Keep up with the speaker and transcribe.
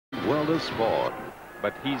world of sport.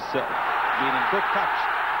 But he's been in good touch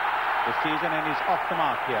this season, and he's off the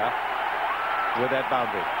mark here with that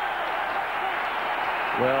boundary.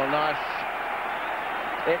 Well, nice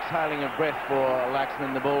exhaling of breath for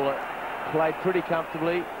Laxman. The ball played pretty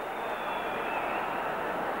comfortably.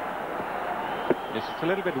 Yes, it's a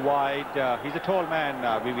little bit wide. He's a tall man,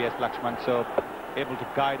 VVS Laxman, so able to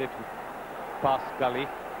guide it past gully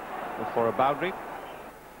for a boundary.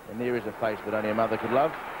 And there is a face that only a mother could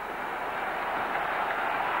love.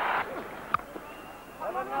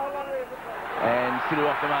 And Sidhu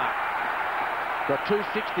off the mark. Got 2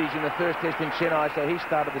 60s in the first test in Chennai, so he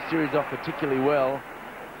started the series off particularly well.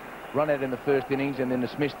 Run out in the first innings and then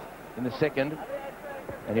dismissed in the second.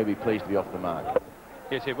 And he'll be pleased to be off the mark.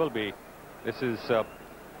 Yes, he will be. This is a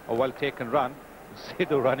well-taken run.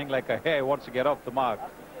 Sidhu running like a hare, wants to get off the mark.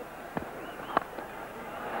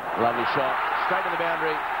 Lovely shot, straight to the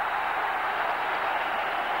boundary.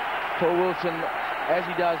 Paul Wilson, as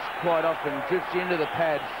he does quite often, drifts into the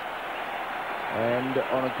pads. And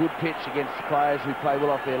on a good pitch against players who play well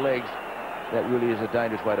off their legs, that really is a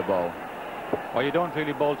dangerous way to bowl. Well, you don't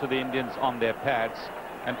really bowl to the Indians on their pads,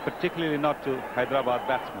 and particularly not to Hyderabad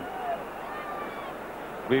batsmen.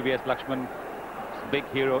 VVS Laxman's big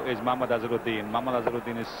hero is Mohammad Azharuddin. Mohammad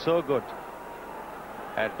Azharuddin is so good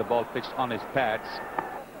at the ball pitched on his pads.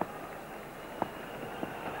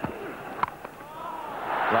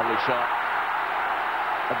 Lovely shot.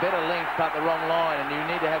 A better length, but the wrong line, and you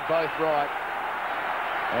need to have both right.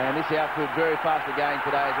 And this outfield very fast again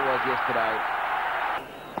today as it was yesterday.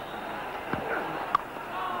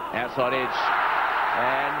 Outside edge.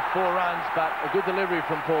 And 4 runs, but a good delivery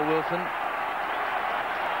from Paul Wilson.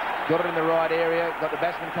 Got it in the right area, got the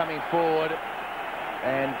batsman coming forward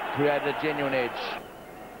and created a genuine edge.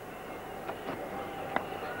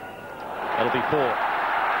 That'll be 4.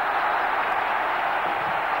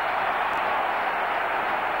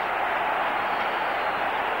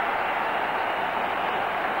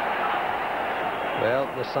 Well,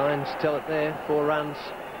 the signs tell it there. 4 runs.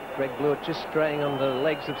 Greg Blewett just straying on the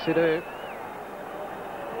legs of Sidhu.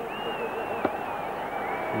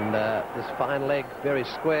 And this fine leg, very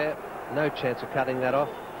square. No chance of cutting that off.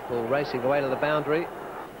 Ball racing away to the boundary.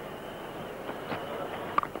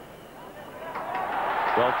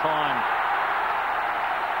 Well timed.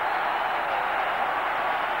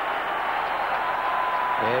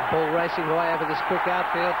 Yeah, ball racing away over this quick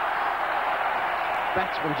outfield.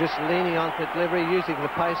 Batsman just leaning on the delivery, using the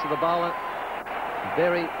pace of the bowler.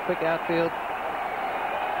 Very quick outfield.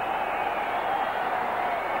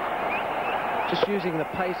 Just using the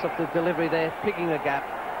pace of the delivery there, picking the gap.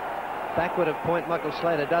 Backward of point, Michael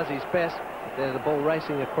Slater does his best. There's the ball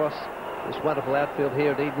racing across this wonderful outfield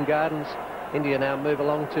here at Eden Gardens. India now move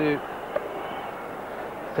along to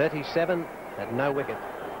 37 at no wicket.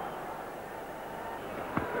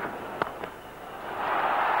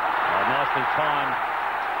 Nicely timed.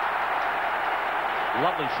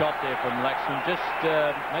 Lovely shot there from Laxman, just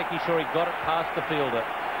making sure he got it past the fielder.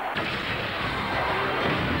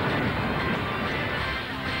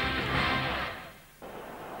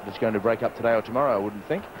 It's going to break up today or tomorrow, I wouldn't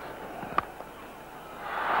think.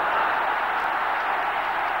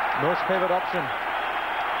 Most favoured option.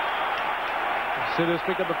 Sidhu's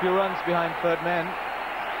picked up a few runs behind third man.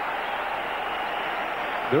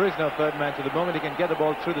 There is no third man, so the moment he can get the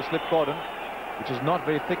ball through the slip cordon, which is not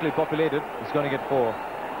very thickly populated, he's going to get 4.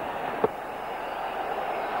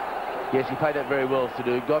 Yes, he played that very well,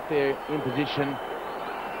 Sidhu. Got there in position,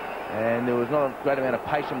 and there was not a great amount of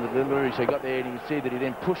pace on the delivery, so he got there, and you can see that he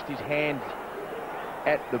then pushed his hands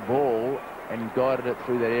at the ball and guided it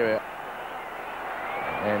through that area.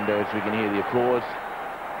 And as we can hear the applause,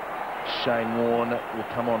 Shane Warne will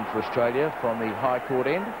come on for Australia from the High Court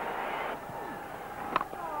end.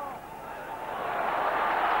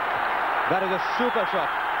 That is a super shot.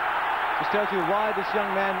 This tells you why this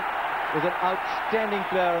young man was an outstanding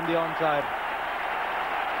player on the onside.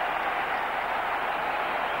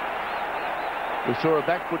 We saw a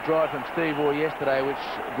back foot drive from Steve Orr yesterday, which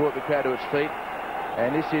brought the crowd to its feet.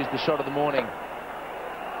 And this is the shot of the morning.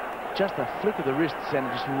 Just a flick of the wrists and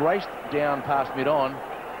just raced down past mid-on.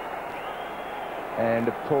 And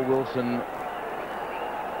Paul Wilson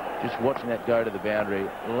just watching that go to the boundary.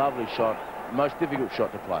 Lovely shot. Most difficult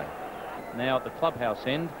shot to play. Now at the clubhouse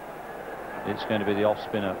end, it's going to be the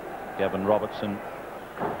off-spinner, Gavin Robertson.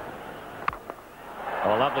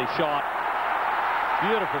 Oh, lovely shot.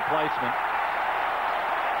 Beautiful placement.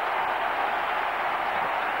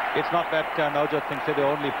 It's not that Navjot thinks that they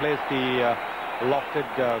only plays the lofted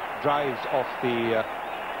drives off the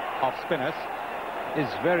off spinners. is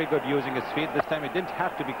very good using his feet. This time he didn't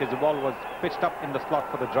have to because the ball was pitched up in the slot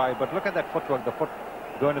for the drive. But look at that footwork, the foot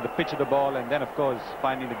going to the pitch of the ball and then, of course,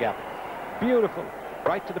 finding the gap. Beautiful.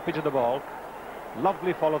 Right to the pitch of the ball.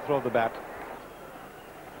 Lovely follow through of the bat.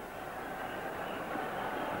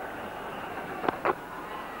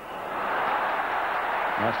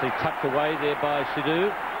 Nicely tucked away there by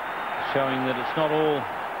Sidhu, showing that it's not all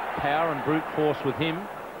power and brute force with him.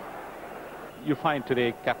 You find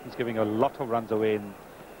today captains giving a lot of runs away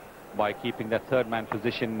by keeping that third man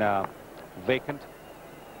position vacant.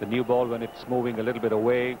 The new ball, when it's moving a little bit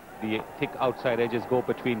away, the thick outside edges go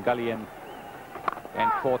between gully and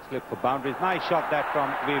fourth slip for boundaries. Nice shot that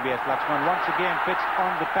from VVS Laxman. Once again pitched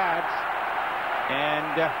on the pads,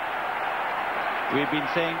 and we've been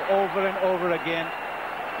saying over and over again,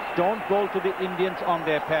 don't bowl to the Indians on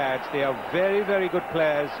their pads. They are very, very good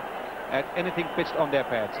players at anything pitched on their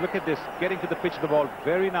pads. Look at this, getting to the pitch of the ball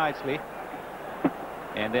very nicely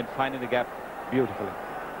and then finding the gap beautifully.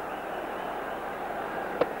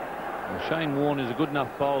 Well, Shane Warne is a good enough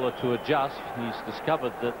bowler to adjust. He's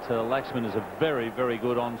discovered that Laxman is a very, very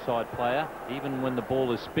good onside player, even when the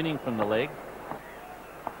ball is spinning from the leg.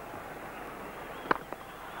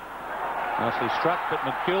 Nicely struck, but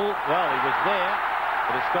McGill, well, he was there,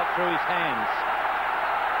 but it's got through his hands.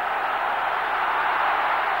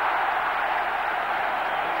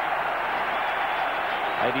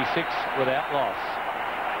 .86 without loss.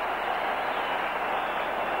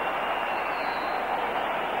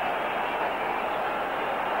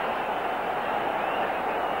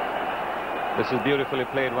 This is beautifully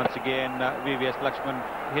played once again. VVS Laxman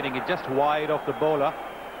hitting it just wide off the bowler.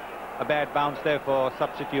 A bad bounce there for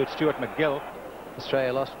substitute Stuart McGill.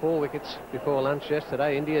 Australia lost 4 wickets before lunch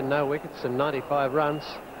yesterday. India no wickets and 95 runs.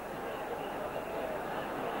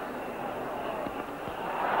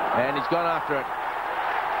 And he's gone after it.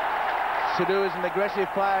 Sidhu is an aggressive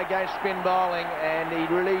player against spin bowling, and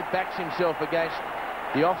he really backs himself against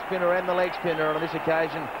the off spinner and the leg spinner. On this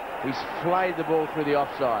occasion, he's flayed the ball through the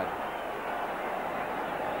offside.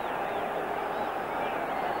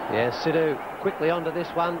 Yeah, Sidhu quickly onto this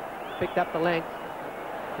one, picked up the length,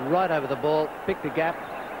 right over the ball, picked the gap,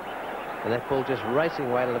 and that ball just racing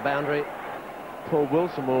away to the boundary. Paul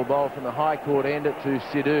Wilson will bowl from the high court end to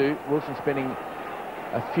Sidhu. Wilson spending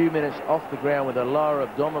a few minutes off the ground with a lower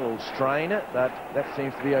abdominal strain, but that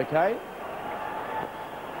seems to be okay.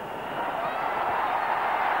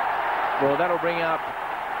 Well, that'll bring up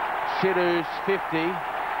Sidhu's 50.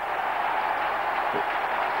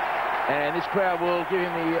 And this crowd will give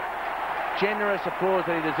him the generous applause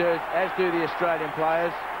that he deserves, as do the Australian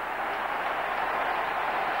players.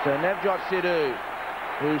 So Navjot Sidhu,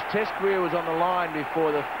 whose test career was on the line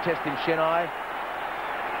before the test in Chennai,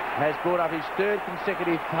 has brought up his 3rd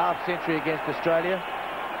consecutive half-century against Australia,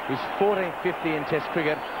 his 14th 50 in test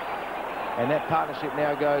cricket, and that partnership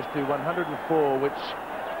now goes to 104, which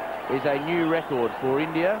is a new record for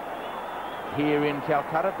India here in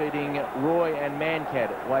Calcutta, beating Roy and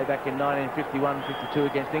Mankad way back in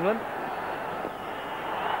 1951-52 against England.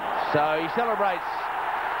 So he celebrates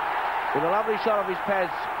with a lovely shot of his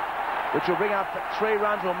pads, which will bring up 3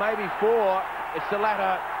 runs or maybe 4. It's the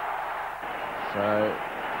latter. So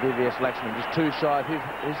VVS Laxman just 2 shy of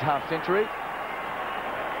his half-century.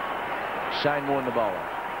 Shane Warne the bowler.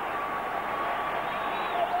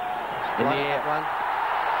 In the air. One.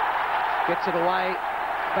 Gets it away.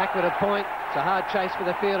 Backward a point. It's a hard chase for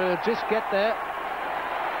the fielder. He'll just get there.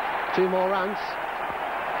 2 more runs.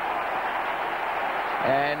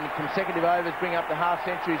 And consecutive overs bring up the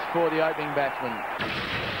half-centuries for the opening batsman.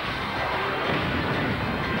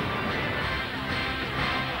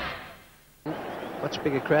 Much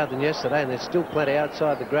bigger crowd than yesterday, and there's still plenty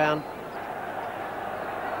outside the ground.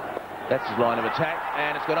 That's his line of attack,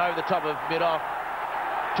 and it's gone over the top of mid-off.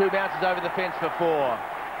 2 bounces over the fence for 4.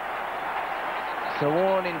 So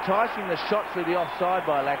Warne enticing the shot through the offside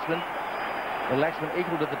by Laxman, and Laxman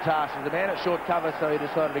equal to the task. He's a man at short cover, so he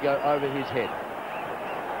decided to go over his head.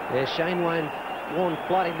 There's Shane Warne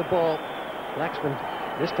flighting the ball. Laxman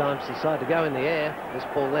this time decided to go in the air. This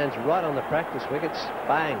ball lands right on the practice wickets.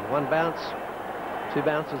 Bang, 1 bounce, 2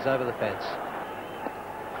 bounces over the fence.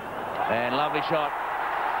 And lovely shot.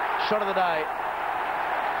 Shot of the day.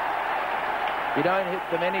 You don't hit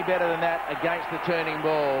them any better than that against the turning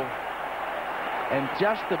ball. And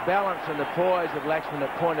just the balance and the poise of Laxman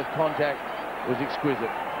at point of contact was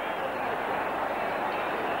exquisite.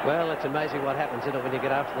 Well, it's amazing what happens, isn't it, when you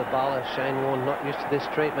get after the bowler. Shane Warne, not used to this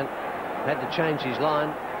treatment, had to change his line.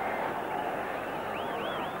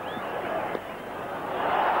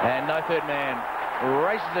 And no third man.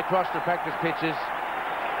 Races across the practice pitches.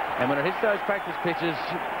 And when it hits those practice pitches,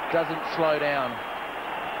 it doesn't slow down.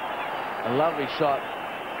 A lovely shot.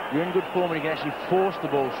 You're in good form when you can actually force the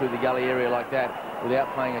ball through the gully area like that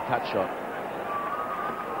without playing a cut shot.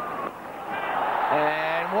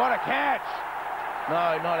 And what a catch!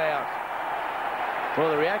 No, not out.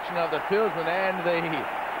 Well, the reaction of the fieldsman and the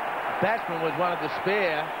batsman was one of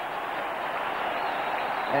despair.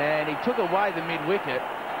 And he took away the mid-wicket.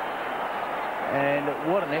 And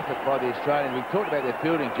what an effort by the Australians. We talked about their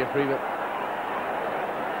fielding, Jeffrey, but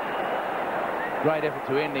great effort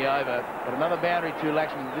to end the over. But another boundary to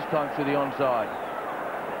Laxman, this time to the onside.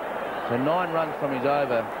 So 9 runs from his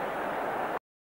over.